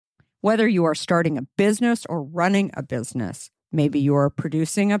Whether you are starting a business or running a business, maybe you are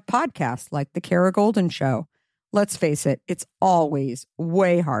producing a podcast like The Kara Golden Show. Let's face it, it's always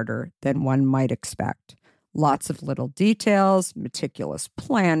way harder than one might expect. Lots of little details, meticulous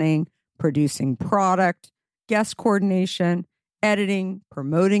planning, producing product, guest coordination, editing,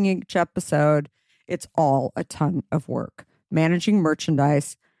 promoting each episode. It's all a ton of work. Managing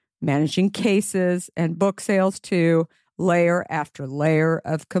merchandise, managing cases and book sales too, layer after layer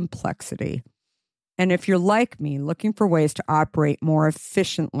of complexity. And if you're like me, looking for ways to operate more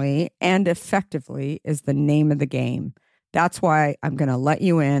efficiently and effectively is the name of the game. That's why I'm going to let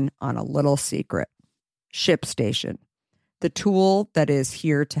you in on a little secret. ShipStation, the tool that is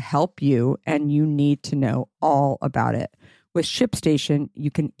here to help you, and you need to know all about it. With ShipStation,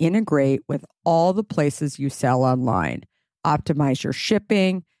 you can integrate with all the places you sell online, optimize your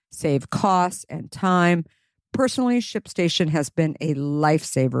shipping, save costs and time. Personally, ShipStation has been a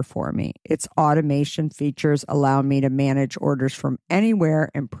lifesaver for me. Its automation features allow me to manage orders from anywhere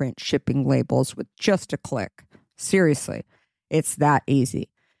and print shipping labels with just a click. Seriously, it's that easy.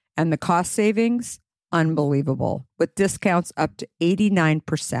 And the cost savings? Unbelievable. With discounts up to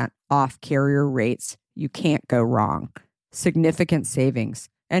 89% off carrier rates, you can't go wrong. Significant savings.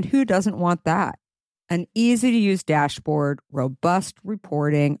 And who doesn't want that? An easy-to-use dashboard, robust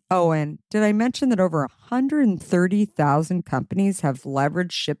reporting. Oh, and did I mention that over 130,000 companies have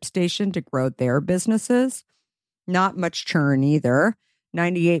leveraged ShipStation to grow their businesses? Not much churn either.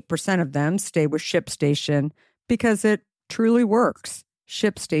 98% of them stay with ShipStation because it truly works.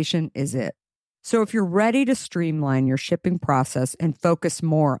 ShipStation is it. So if you're ready to streamline your shipping process and focus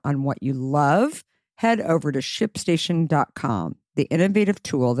more on what you love, head over to ShipStation.com. The innovative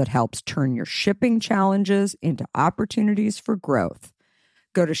tool that helps turn your shipping challenges into opportunities for growth.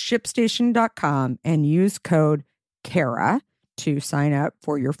 Go to ShipStation.com and use code KARA to sign up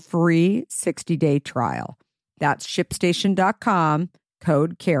for your free 60-day trial. That's ShipStation.com,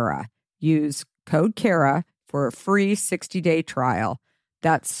 code KARA. Use code KARA for a free 60-day trial.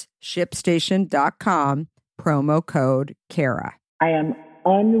 That's ShipStation.com, promo code KARA. I am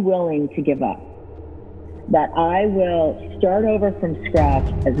unwilling to give up. That I will start over from scratch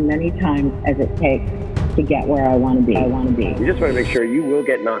as many times as it takes to get where I want to be. You just want to make sure you will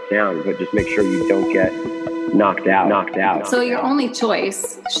get knocked down, but just make sure you don't get knocked out. So your only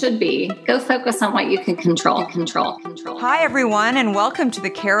choice should be go focus on what you can control. Hi, everyone, and welcome to the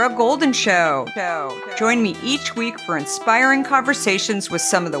Kara Golden Show. Join me each week for inspiring conversations with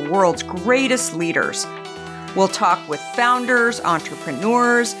some of the world's greatest leaders. We'll talk with founders,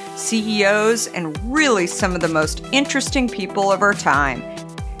 entrepreneurs, CEOs, and really some of the most interesting people of our time.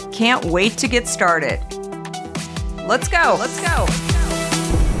 Can't wait to get started. Let's go.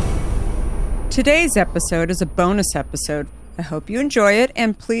 Today's episode is a bonus episode. I hope you enjoy it,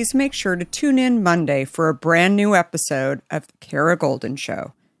 and please make sure to tune in Monday for a brand new episode of The Kara Golden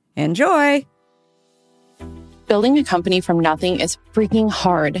Show. Enjoy! Building a company from nothing is freaking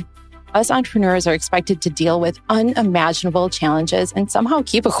hard. Us entrepreneurs are expected to deal with unimaginable challenges and somehow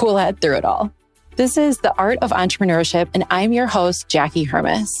keep a cool head through it all. This is The Art of Entrepreneurship, and I'm your host, Jackie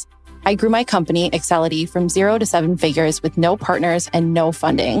Hermes. I grew my company, Excelity, from 0 to 7 figures with no partners and no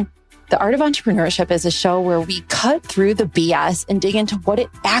funding. The Art of Entrepreneurship is a show where we cut through the BS and dig into what it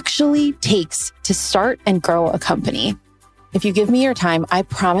actually takes to start and grow a company. If you give me your time, I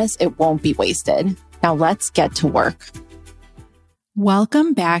promise it won't be wasted. Now let's get to work.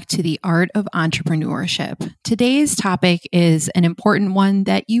 Welcome back to the Art of Entrepreneurship. Today's topic is an important one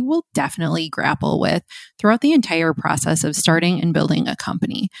that you will definitely grapple with throughout the entire process of starting and building a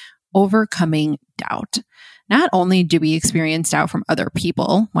company: overcoming doubt. Not only do we experience doubt from other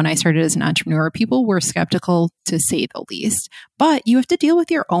people, when I started as an entrepreneur, people were skeptical to say the least, but you have to deal with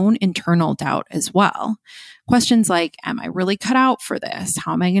your own internal doubt as well. Questions like, am I really cut out for this?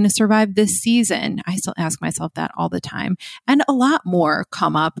 How am I going to survive this season? I still ask myself that all the time. And a lot more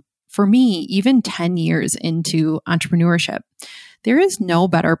come up for me, even 10 years into entrepreneurship. There is no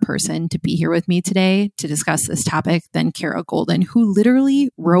better person to be here with me today to discuss this topic than Kara Golden, who literally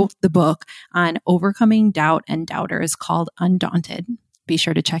wrote the book on overcoming doubt and doubters called Undaunted. Be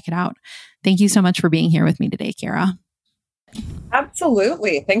sure to check it out. Thank you so much for being here with me today, Kara.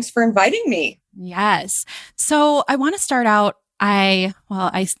 Absolutely. Thanks for inviting me. Yes. So I want to start out. I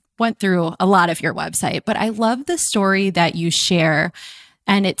went through a lot of your website, but I love the story that you share.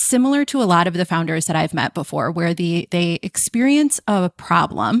 And it's similar to a lot of the founders that I've met before, where they experience a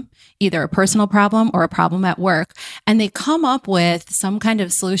problem, either a personal problem or a problem at work, and they come up with some kind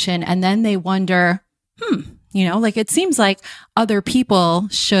of solution. And then they wonder, Like it seems like other people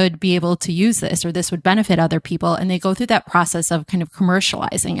should be able to use this, or this would benefit other people. And they go through that process of kind of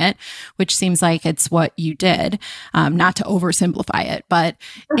commercializing it, which seems like it's what you did, not to oversimplify it. But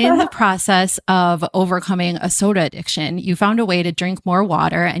in the process of overcoming a soda addiction, you found a way to drink more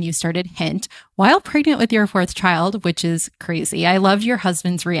water, and you started Hint while pregnant with your fourth child, which is crazy. I loved your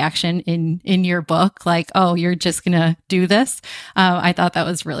husband's reaction in your book, like, oh, you're just going to do this. I thought that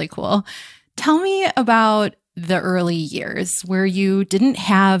was really cool. Tell me about the early years where you didn't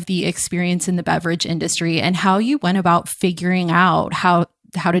have the experience in the beverage industry and how you went about figuring out how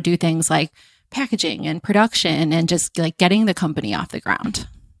to do things like packaging and production and just like getting the company off the ground.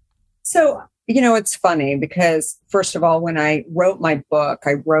 So, it's funny because first of all, when I wrote my book,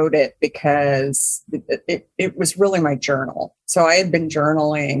 I wrote it because it was really my journal. So I had been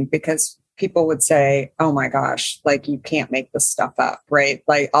journaling because people would say, oh my gosh, like you can't make this stuff up, right?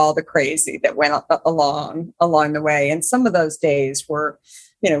 Like all the crazy that went along the way. And some of those days were,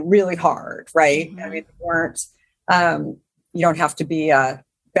 really hard, right? Mm-hmm. I mean, they weren't, you don't have to be a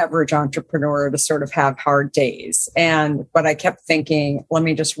beverage entrepreneur to sort of have hard days. But I kept thinking, let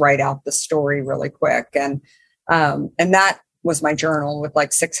me just write out the story really quick. And that was my journal with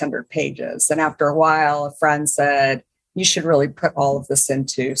like 600 pages. And after a while, a friend said, you should really put all of this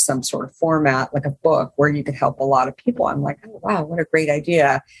into some sort of format, like a book where you could help a lot of people. I'm like, oh, wow, what a great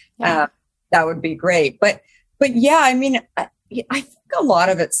idea. Yeah. That would be great. But yeah, I mean, I think a lot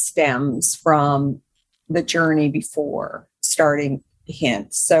of it stems from the journey before starting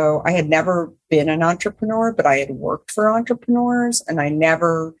Hint. So I had never been an entrepreneur, but I had worked for entrepreneurs, and I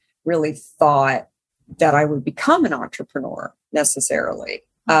never really thought that I would become an entrepreneur necessarily.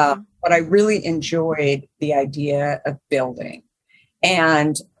 But I really enjoyed the idea of building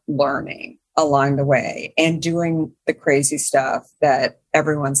and learning along the way and doing the crazy stuff that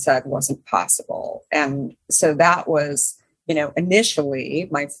everyone said wasn't possible. And so that was, initially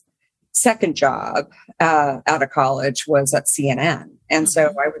my second job out of college was at CNN. And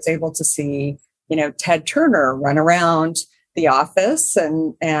so I was able to see, Ted Turner run around the office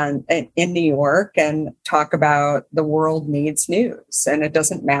and in New York and talk about the world needs news. And it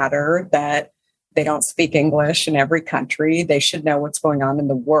doesn't matter that they don't speak English in every country. They should know what's going on in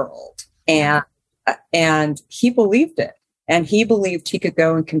the world. And he believed it. And he believed he could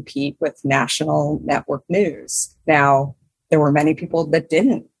go and compete with national network news. Now, there were many people that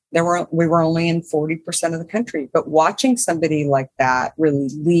didn't. We were only in 40% of the country. But watching somebody like that really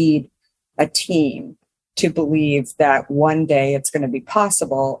lead a team to believe that one day it's going to be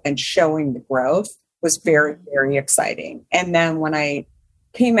possible and showing the growth was very, very exciting. And then when I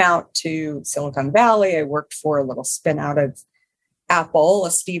came out to Silicon Valley, I worked for a little spin out of Apple,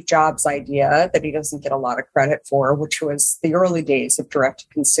 a Steve Jobs idea that he doesn't get a lot of credit for, which was the early days of direct to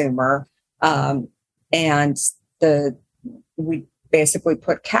consumer. We basically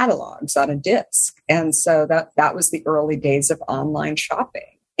put catalogs on a disc. And so that was the early days of online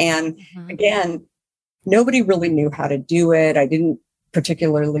shopping. And again, nobody really knew how to do it. I didn't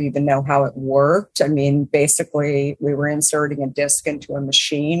particularly even know how it worked. I mean, basically, we were inserting a disc into a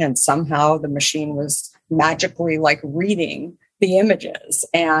machine, and somehow the machine was magically like reading the images.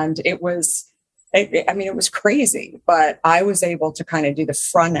 And it was crazy, but I was able to kind of do the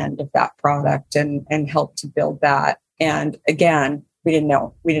front end of that product and help to build that. And again, we didn't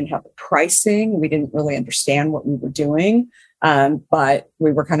have the pricing. We didn't really understand what we were doing. But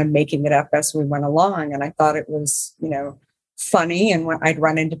we were kind of making it up as we went along. And I thought it was, funny. And when I'd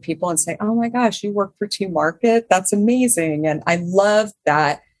run into people and say, oh my gosh, you work for T Market. That's amazing. And I loved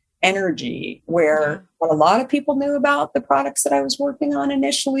that energy where a lot of people knew about the products that I was working on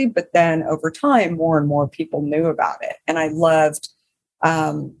initially, but then over time, more and more people knew about it. And I loved,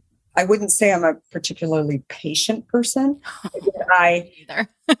 I wouldn't say I'm a particularly patient person.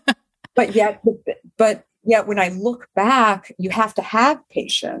 But yet when I look back, you have to have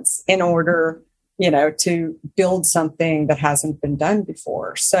patience in order, to build something that hasn't been done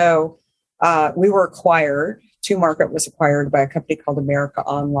before. So we were acquired. T Market was acquired by a company called America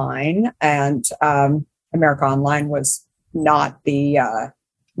Online, and America Online was not the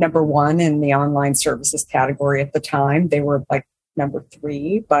number one in the online services category at the time. They were like number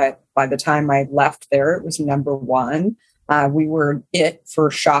 3, but by the time I left there, it was number 1. We were it for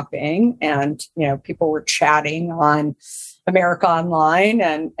shopping, and people were chatting on America Online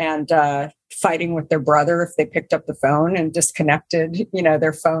and fighting with their brother if they picked up the phone and disconnected,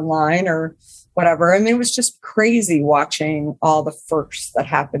 their phone line or whatever. I mean, it was just crazy watching all the firsts that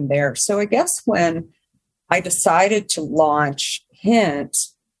happened there. So I guess when I decided to launch Hint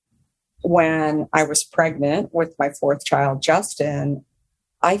when I was pregnant with my 4th child, Justin,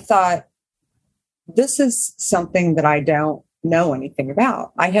 I thought, this is something that I don't know anything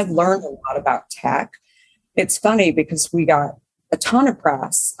about. I had learned a lot about tech. It's funny because we got a ton of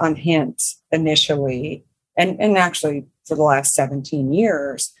press on Hint initially, and actually for the last 17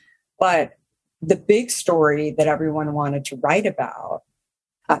 years. But the big story that everyone wanted to write about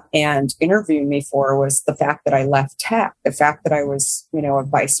and interview me for was the fact that I left tech, the fact that I was, a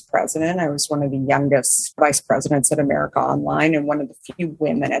vice president. I was one of the youngest vice presidents at America Online and one of the few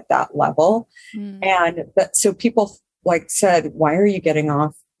women at that level. And so people said, why are you getting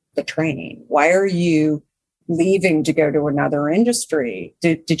off the train? Why are you leaving to go to another industry?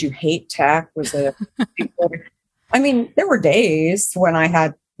 Did you hate tech? Was it? I mean, there were days when I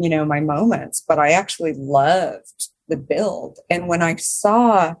had, my moments, but I actually loved the build. And when I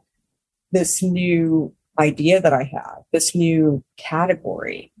saw this new idea that I had, this new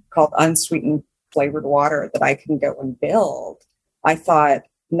category called unsweetened flavored water that I can go and build, I thought,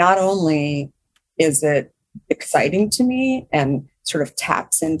 not only is it exciting to me and sort of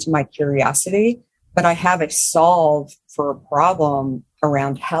taps into my curiosity, but I have a solve for a problem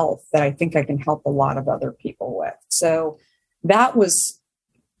around health that I think I can help a lot of other people with. So that was,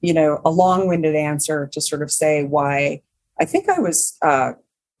 a long-winded answer to sort of say why I think I was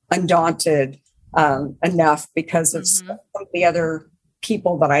undaunted enough because of some of the other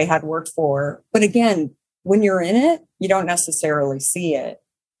people that I had worked for. But again, when you're in it, you don't necessarily see it.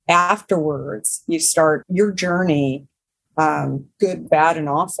 Afterwards, you start your journey, good, bad, and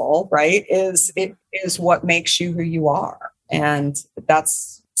awful, right? It is what makes you who you are. And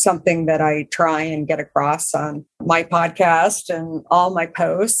that's something that I try and get across on my podcast and all my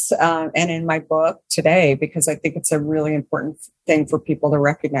posts and in my book today, because I think it's a really important thing for people to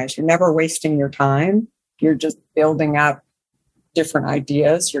recognize. You're never wasting your time. You're just building up different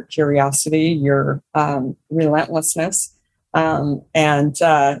ideas, your curiosity, your relentlessness, and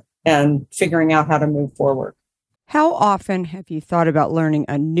figuring out how to move forward. How often have you thought about learning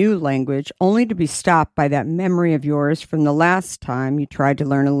a new language only to be stopped by that memory of yours from the last time you tried to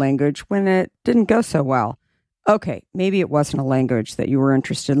learn a language when it didn't go so well? Okay, maybe it wasn't a language that you were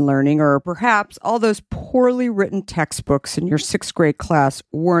interested in learning, or perhaps all those poorly written textbooks in your 6th grade class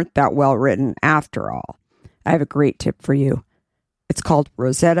weren't that well written after all. I have a great tip for you. It's called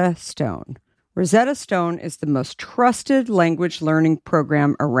Rosetta Stone. Rosetta Stone is the most trusted language learning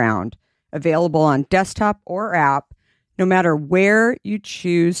program around. Available on desktop or app, no matter where you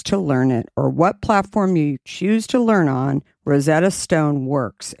choose to learn it or what platform you choose to learn on, Rosetta Stone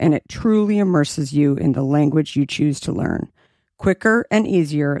works, and it truly immerses you in the language you choose to learn, quicker and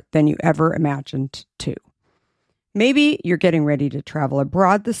easier than you ever imagined to. Maybe you're getting ready to travel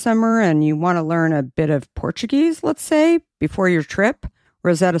abroad this summer and you want to learn a bit of Portuguese, let's say, before your trip.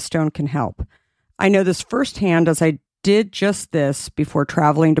 Rosetta Stone can help. I know this firsthand as I did just this before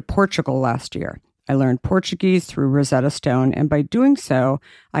traveling to Portugal last year. I learned Portuguese through Rosetta Stone, and by doing so,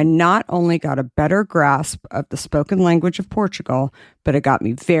 I not only got a better grasp of the spoken language of Portugal, but it got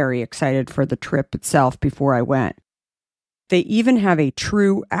me very excited for the trip itself before I went. They even have a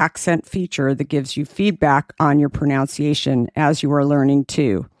true accent feature that gives you feedback on your pronunciation as you are learning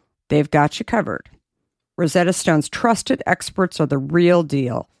too. They've got you covered. Rosetta Stone's trusted experts are the real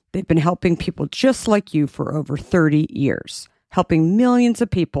deal. They've been helping people just like you for over 30 years, helping millions of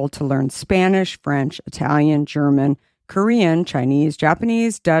people to learn Spanish, French, Italian, German, Korean, Chinese,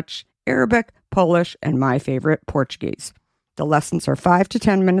 Japanese, Dutch, Arabic, Polish, and my favorite, Portuguese. The lessons are 5 to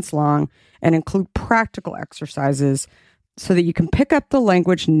 10 minutes long and include practical exercises so that you can pick up the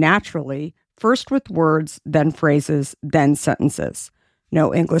language naturally, first with words, then phrases, then sentences.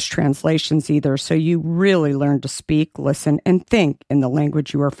 No English translations either, so you really learn to speak, listen, and think in the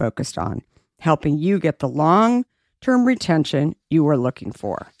language you are focused on, helping you get the long-term retention you are looking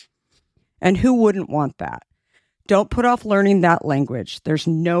for. And who wouldn't want that? Don't put off learning that language. There's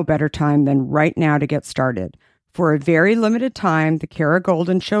no better time than right now to get started. For a very limited time, the Kara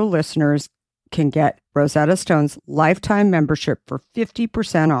Golden Show listeners can get Rosetta Stone's lifetime membership for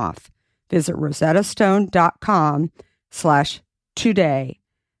 50% off. Visit rosettastone.com/today.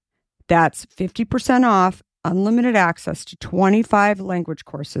 That's 50% off, unlimited access to 25 language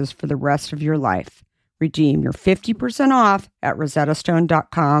courses for the rest of your life. Redeem your 50% off at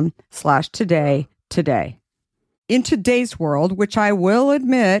rosettastone.com/today today. In today's world, which I will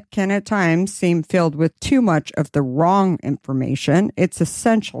admit can at times seem filled with too much of the wrong information, it's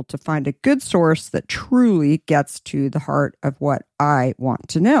essential to find a good source that truly gets to the heart of what I want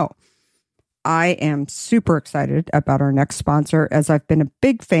to know. I am super excited about our next sponsor, as I've been a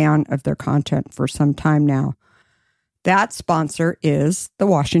big fan of their content for some time now. That sponsor is The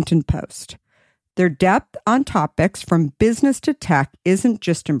Washington Post. Their depth on topics from business to tech isn't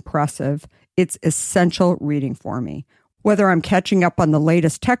just impressive, It's essential reading for me. Whether I'm catching up on the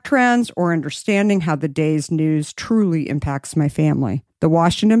latest tech trends or understanding how the day's news truly impacts my family, the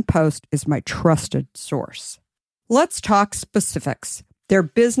Washington Post is my trusted source. Let's talk specifics. Their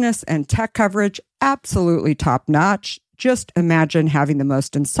business and tech coverage, absolutely top-notch. Just imagine having the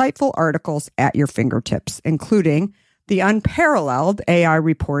most insightful articles at your fingertips, including the unparalleled AI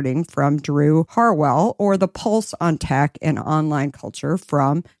reporting from Drew Harwell or the pulse on tech and online culture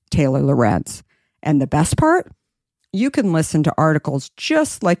from Taylor Lorenz. And the best part? You can listen to articles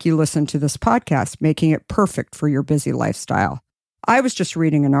just like you listen to this podcast, making it perfect for your busy lifestyle. I was just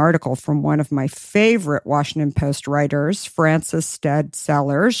reading an article from one of my favorite Washington Post writers, Frances Stead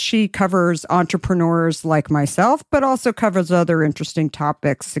Sellers. She covers entrepreneurs like myself, but also covers other interesting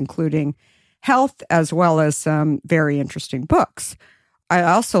topics, including health, as well as some very interesting books. I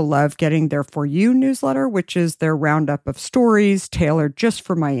also love getting their For You newsletter, which is their roundup of stories tailored just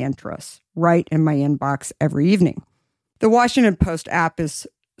for my interests, right in my inbox every evening. The Washington Post app is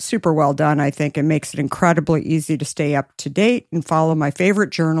super well done, I think. It makes it incredibly easy to stay up to date and follow my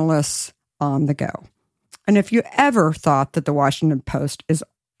favorite journalists on the go. And if you ever thought that the Washington Post is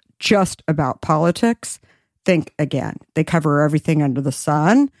just about politics, think again. They cover everything under the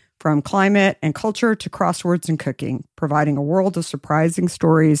sun, from climate and culture to crosswords and cooking, providing a world of surprising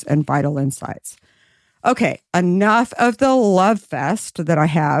stories and vital insights. Okay, enough of the love fest that I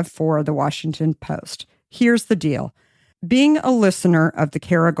have for the Washington Post. Here's the deal. Being a listener of the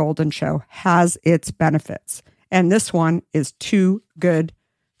Kara Golden Show has its benefits, and this one is too good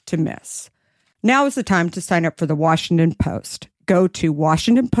to miss. Now is the time to sign up for the Washington Post. Go to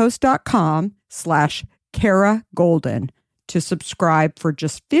washingtonpost.com/Kara Golden to subscribe for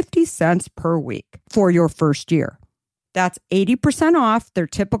just 50 cents per week for your first year. That's 80% off their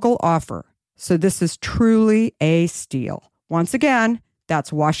typical offer. So this is truly a steal. Once again, that's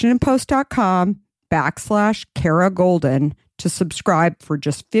washingtonpost.com/Kara Golden to subscribe for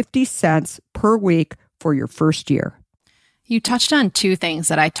just 50 cents per week for your first year. You touched on two things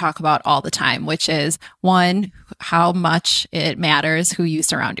that I talk about all the time, which is one, how much it matters who you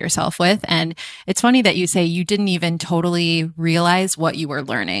surround yourself with. And it's funny that you say you didn't even totally realize what you were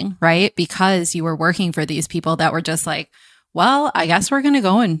learning, right? Because you were working for these people that were just like, well, I guess we're going to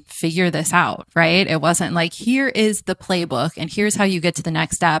go and figure this out, right? It wasn't like, here is the playbook and here's how you get to the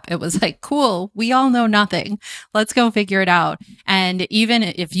next step. It was like, cool, we all know nothing. Let's go figure it out. And even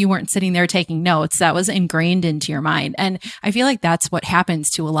if you weren't sitting there taking notes, that was ingrained into your mind. And I feel like that's what happens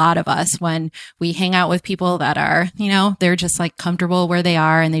to a lot of us when we hang out with people that are, they're just like comfortable where they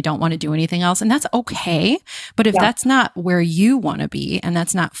are and they don't want to do anything else. And that's okay. But if that's not where you want to be and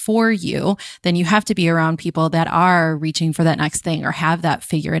that's not for you, then you have to be around people that are reaching for that next thing or have that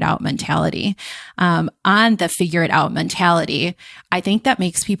figure it out mentality. On the figure it out mentality, I think that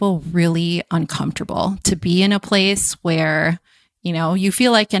makes people really uncomfortable to be in a place where, you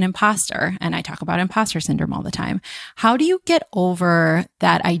feel like an imposter. And I talk about imposter syndrome all the time. How do you get over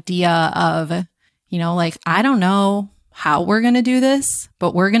that idea of, I don't know how we're going to do this,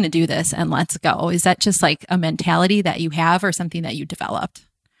 but we're going to do this and let's go. Is that just like a mentality that you have or something that you developed?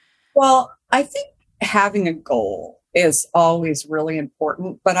 Well, I think having a goal is always really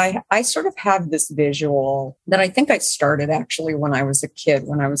important. But I sort of have this visual that I think I started actually when I was a kid,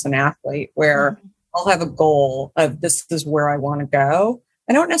 when I was an athlete, where I'll have a goal of this is where I want to go.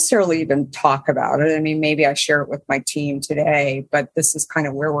 I don't necessarily even talk about it. I mean, maybe I share it with my team today, but this is kind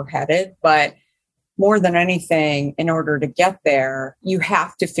of where we're headed. But more than anything, in order to get there, you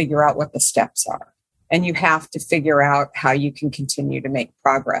have to figure out what the steps are. And you have to figure out how you can continue to make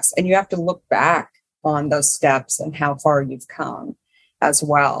progress. And you have to look back on those steps and how far you've come as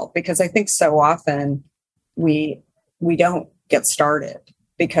well. Because I think so often we don't get started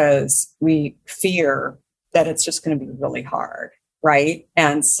because we fear that it's just going to be really hard, right?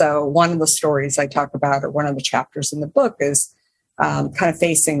 And so one of the stories I talk about, or one of the chapters in the book, is kind of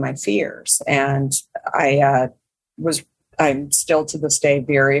facing my fears. And I'm still to this day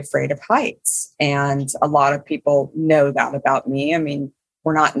very afraid of heights. And a lot of people know that about me. I mean,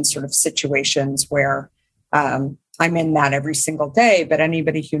 we're not in sort of situations where I'm in that every single day, but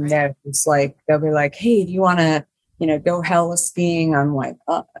anybody who knows, like, they'll be like, hey, do you want to, go heli skiing? I'm like,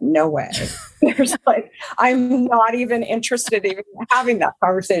 no way. There's like, I'm not even interested in having that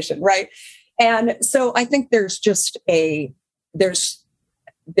conversation. Right. And so I think there's just this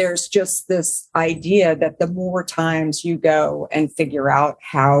idea that the more times you go and figure out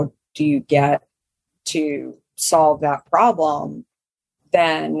how do you get to solve that problem,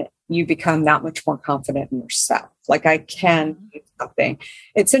 then you become that much more confident in yourself. Like, I can do something.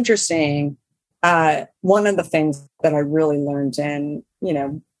 It's interesting. One of the things that I really learned in,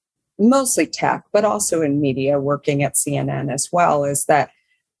 mostly tech, but also in media, working at CNN as well, is that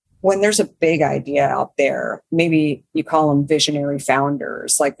when there's a big idea out there, maybe you call them visionary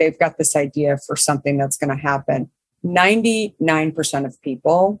founders, like they've got this idea for something that's going to happen. 99% of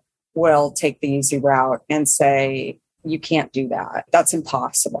people will take the easy route and say, you can't do that. That's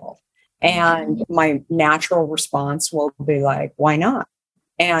impossible. And my natural response will be like, why not?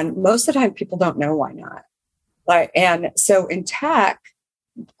 And most of the time people don't know why not. And so in tech,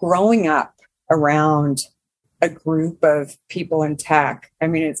 growing up around a group of people in tech, I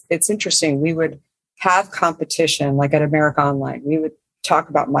mean, it's interesting. We would have competition, like at America Online. We would talk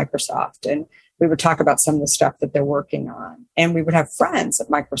about Microsoft and we would talk about some of the stuff that they're working on. And we would have friends at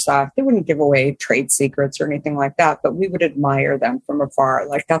Microsoft. They wouldn't give away trade secrets or anything like that, but we would admire them from afar.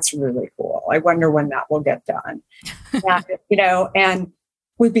 Like, that's really cool. I wonder when that will get done. And, and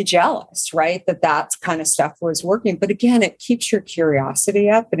we'd be jealous, right? That kind of stuff was working. But again, it keeps your curiosity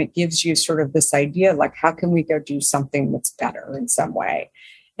up and it gives you sort of this idea, like, how can we go do something that's better in some way?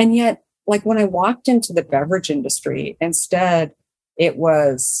 And yet, like when I walked into the beverage industry, instead, it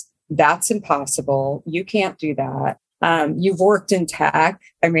was, that's impossible. You can't do that. You've worked in tech.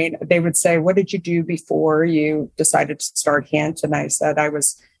 I mean, they would say, what did you do before you decided to start Hint? And I said, I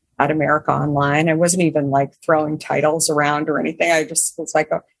was at America Online. I wasn't even like throwing titles around or anything. I just was like,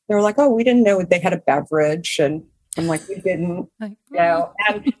 they were like, oh, we didn't know they had a beverage. And I'm like, we didn't,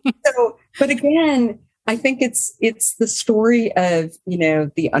 And so, but again, I think it's the story of,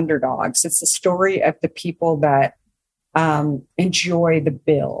 the underdogs. It's the story of the people that enjoy the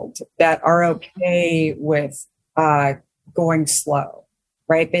build, that are okay with going slow,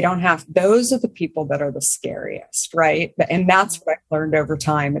 right? They don't have, those are the people that are the scariest, right? And that's what I've learned over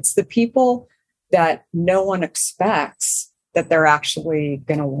time. It's the people that no one expects that they're actually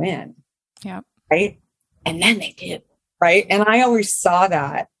going to win. Yeah. Right. And then they do. Right. And I always saw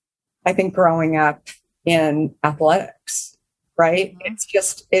that, I think, growing up in athletics, right?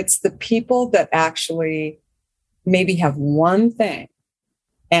 Mm-hmm. It's the people that actually maybe have one thing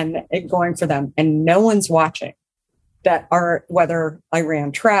and it going for them and no one's watching, that are, whether I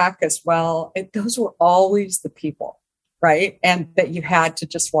ran track as well, those were always the people, right? And that you had to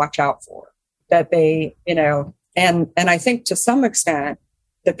just watch out for, that they, and I think to some extent,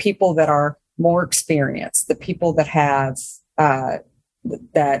 the people that are more experienced, the people that have,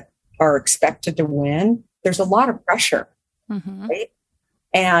 that are expected to win, there's a lot of pressure, right?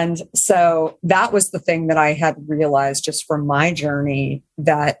 And so that was the thing that I had realized just from my journey,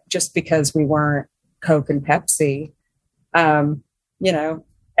 that just because we weren't Coke and Pepsi,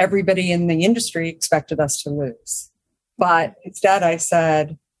 everybody in the industry expected us to lose. But instead I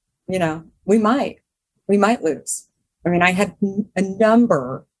said, we might lose. I mean, I had a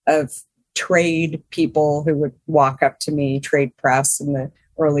number of trade people who would walk up to me, trade press in the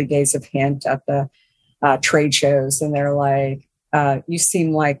early days of Hint at the trade shows. And they're like, you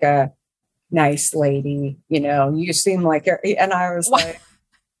seem like a nice lady, you seem like, and I was like,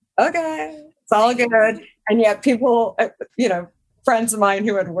 okay, it's all good. And yet people, friends of mine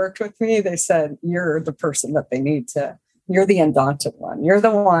who had worked with me, they said, you're the person that they need to, you're the undaunted one. You're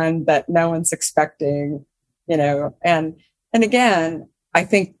the one that no one's expecting, and again, I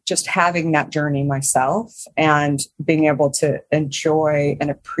think just having that journey myself and being able to enjoy and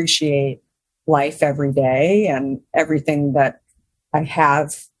appreciate life every day and everything that I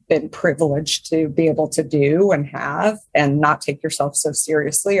have been privileged to be able to do and have, and not take yourself so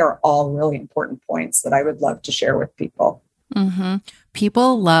seriously, are all really important points that I would love to share with people. Mm-hmm.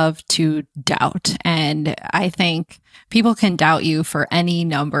 People love to doubt. And I think people can doubt you for any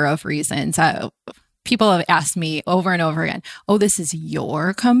number of reasons. People have asked me over and over again, oh, this is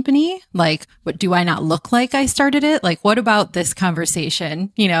your company? Like, what, do I not look like I started it? Like, what about this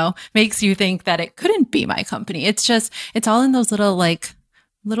conversation, makes you think that it couldn't be my company? It's all in those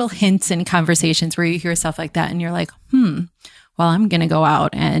little hints and conversations where you hear stuff like that and you're like, well, I'm going to go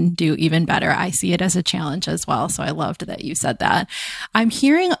out and do even better. I see it as a challenge as well. So I loved that you said that. I'm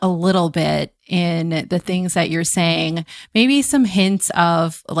hearing a little bit in the things that you're saying, maybe some hints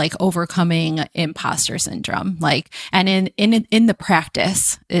of like overcoming imposter syndrome, and in the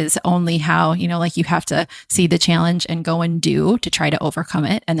practice is only how, you have to see the challenge and go and do to try to overcome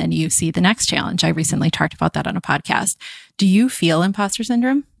it. And then you see the next challenge. I recently talked about that on a podcast. Do you feel imposter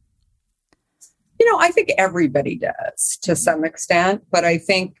syndrome? I think everybody does to some extent, but I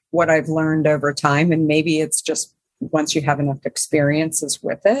think what I've learned over time, and maybe it's just once you have enough experiences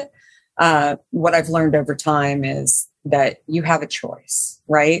with it, what I've learned over time is that you have a choice,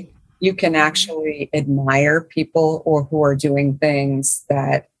 right? You can actually admire people or who are doing things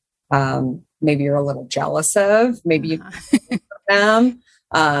that maybe you're a little jealous of, maybe you can them,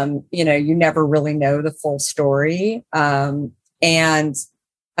 You never really know the full story. And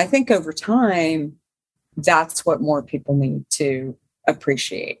I think over time, that's what more people need to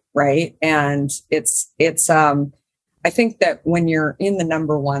appreciate. Right. And I think that when you're in the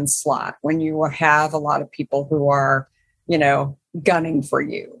number one slot, when you have a lot of people who are, gunning for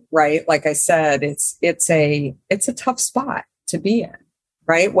you, right? Like I said, it's a tough spot to be in,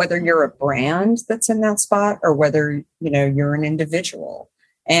 right? Whether you're a brand that's in that spot or whether, you're an individual.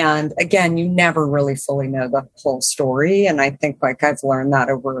 And again, you never really fully know the whole story. And I think I've learned that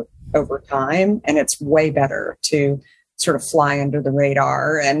over time, and it's way better to sort of fly under the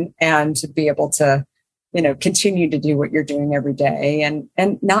radar and to be able to, continue to do what you're doing every day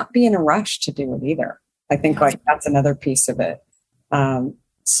and not be in a rush to do it either. I think that's another piece of it.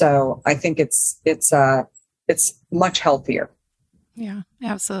 So I think it's much healthier. Yeah,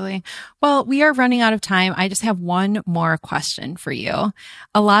 absolutely. Well, we are running out of time. I just have one more question for you.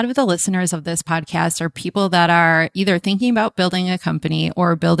 A lot of the listeners of this podcast are people that are either thinking about building a company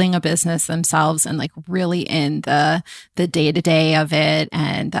or building a business themselves and really in the day-to-day of it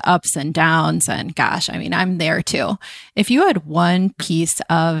and the ups and downs. And gosh, I'm there too. If you had one piece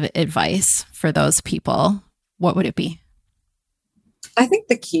of advice for those people, what would it be? I think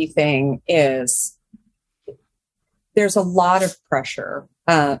the key thing is there's a lot of pressure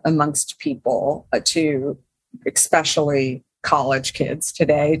amongst people to, especially college kids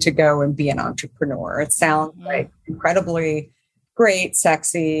today, to go and be an entrepreneur. It sounds like incredibly great,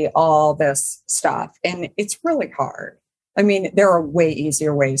 sexy, all this stuff. And it's really hard. There are way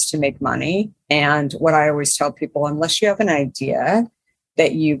easier ways to make money. And what I always tell people, unless you have an idea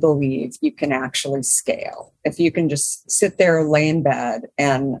that you believe you can actually scale, if you can just sit there, lay in bed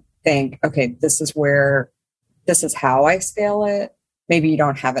and think, okay, this is how I scale it. Maybe you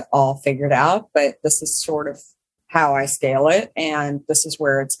don't have it all figured out, but this is sort of how I scale it. And this is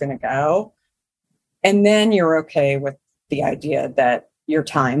where it's going to go. And then you're okay with the idea that your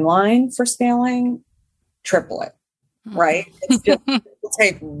timeline for scaling, triple it, right? It'll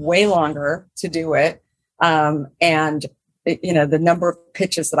take way longer to do it. The number of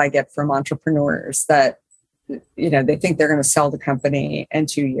pitches that I get from entrepreneurs that, they think they're going to sell the company in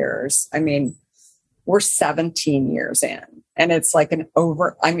 2 years. We're 17 years in, and it's like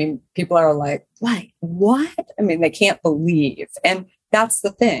people are like, what? They can't believe. And that's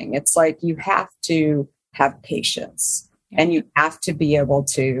the thing. It's like, you have to have patience and you have to be able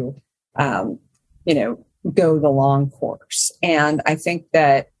to, go the long course. And I think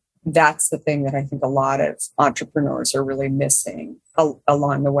that's the thing that I think a lot of entrepreneurs are really missing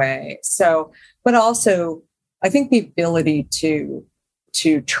along the way. So, but also I think the ability to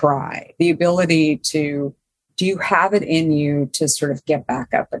try, the ability to, do you have it in you to sort of get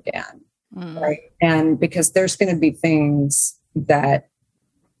back up again? Right. And because there's going to be things that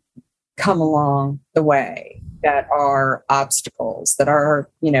come along the way that are obstacles, that are,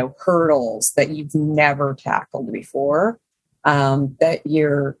 hurdles that you've never tackled before, that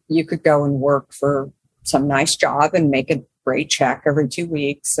you could go and work for some nice job and make a great check every 2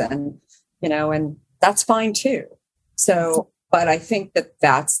 weeks. And, and that's fine too. So, but I think that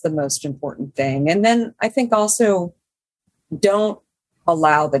that's the most important thing. And then I think also, don't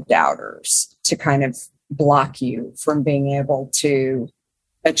allow the doubters to kind of block you from being able to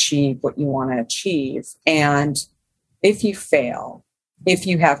achieve what you want to achieve. And if you fail, if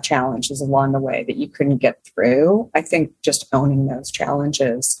you have challenges along the way that you couldn't get through, I think just owning those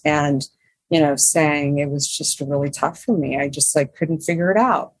challenges and, saying it was just really tough for me. I just couldn't figure it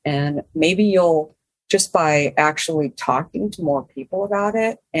out. And maybe you'll, just by actually talking to more people about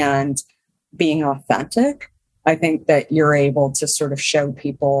it and being authentic, I think that you're able to sort of show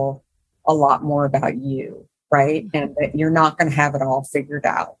people a lot more about you, right? And that you're not going to have it all figured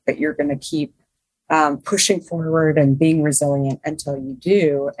out, but you're going to keep pushing forward and being resilient until you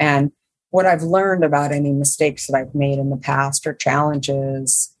do. And what I've learned about any mistakes that I've made in the past or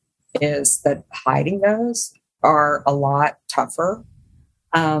challenges is that hiding those are a lot tougher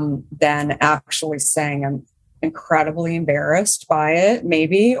than actually saying I'm incredibly embarrassed by it,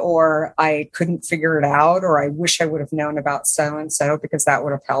 maybe, or I couldn't figure it out, or I wish I would have known about so-and-so because that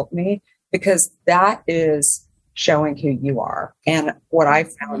would have helped me, because that is showing who you are. And what I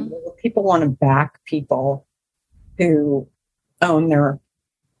found, people want to back people who own their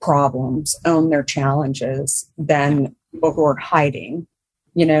problems, own their challenges, than people who are hiding,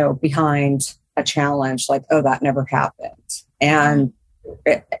 behind a challenge like, oh, that never happened. And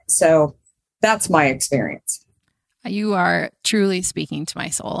so that's my experience. You are truly speaking to my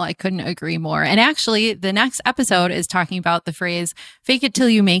soul. I couldn't agree more. And actually, the next episode is talking about the phrase, fake it till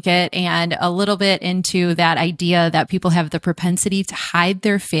you make it, and a little bit into that idea that people have the propensity to hide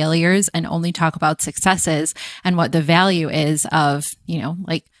their failures and only talk about successes, and what the value is of,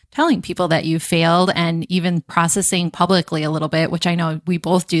 like telling people that you failed and even processing publicly a little bit, which I know we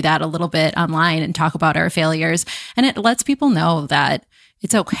both do that a little bit online and talk about our failures. And it lets people know that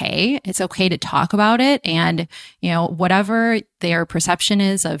it's okay. It's okay to talk about it. And, whatever their perception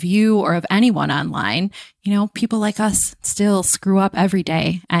is of you or of anyone online, people like us still screw up every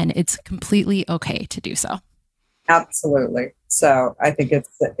day, and it's completely okay to do so. Absolutely. So I think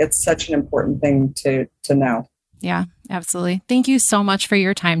it's such an important thing to know. Yeah, absolutely. Thank you so much for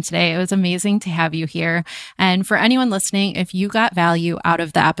your time today. It was amazing to have you here. And for anyone listening, if you got value out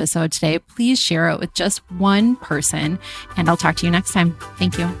of the episode today, please share it with just one person. And I'll talk to you next time.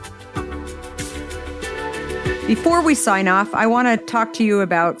 Thank you. Before we sign off, I want to talk to you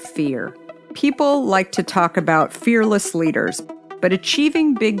about fear. People like to talk about fearless leaders, but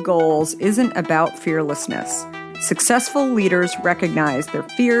achieving big goals isn't about fearlessness. Successful leaders recognize their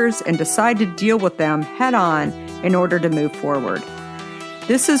fears and decide to deal with them head on in order to move forward.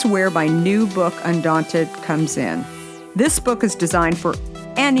 This is where my new book, Undaunted, comes in. This book is designed for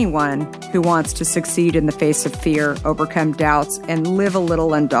anyone who wants to succeed in the face of fear, overcome doubts, and live a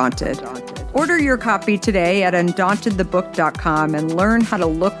little undaunted. Order your copy today at undauntedthebook.com and learn how to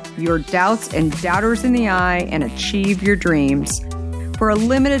look your doubts and doubters in the eye and achieve your dreams. For a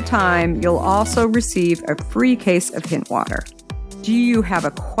limited time, you'll also receive a free case of hint water. Do you have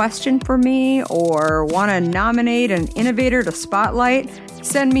a question for me or want to nominate an innovator to spotlight?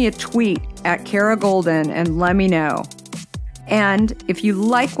 Send me a tweet at Kara Golden and let me know. And if you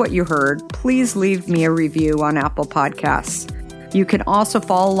like what you heard, please leave me a review on Apple Podcasts. You can also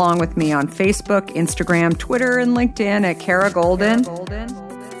follow along with me on Facebook, Instagram, Twitter, and LinkedIn at Kara Golden.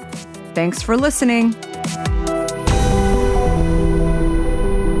 Thanks for listening.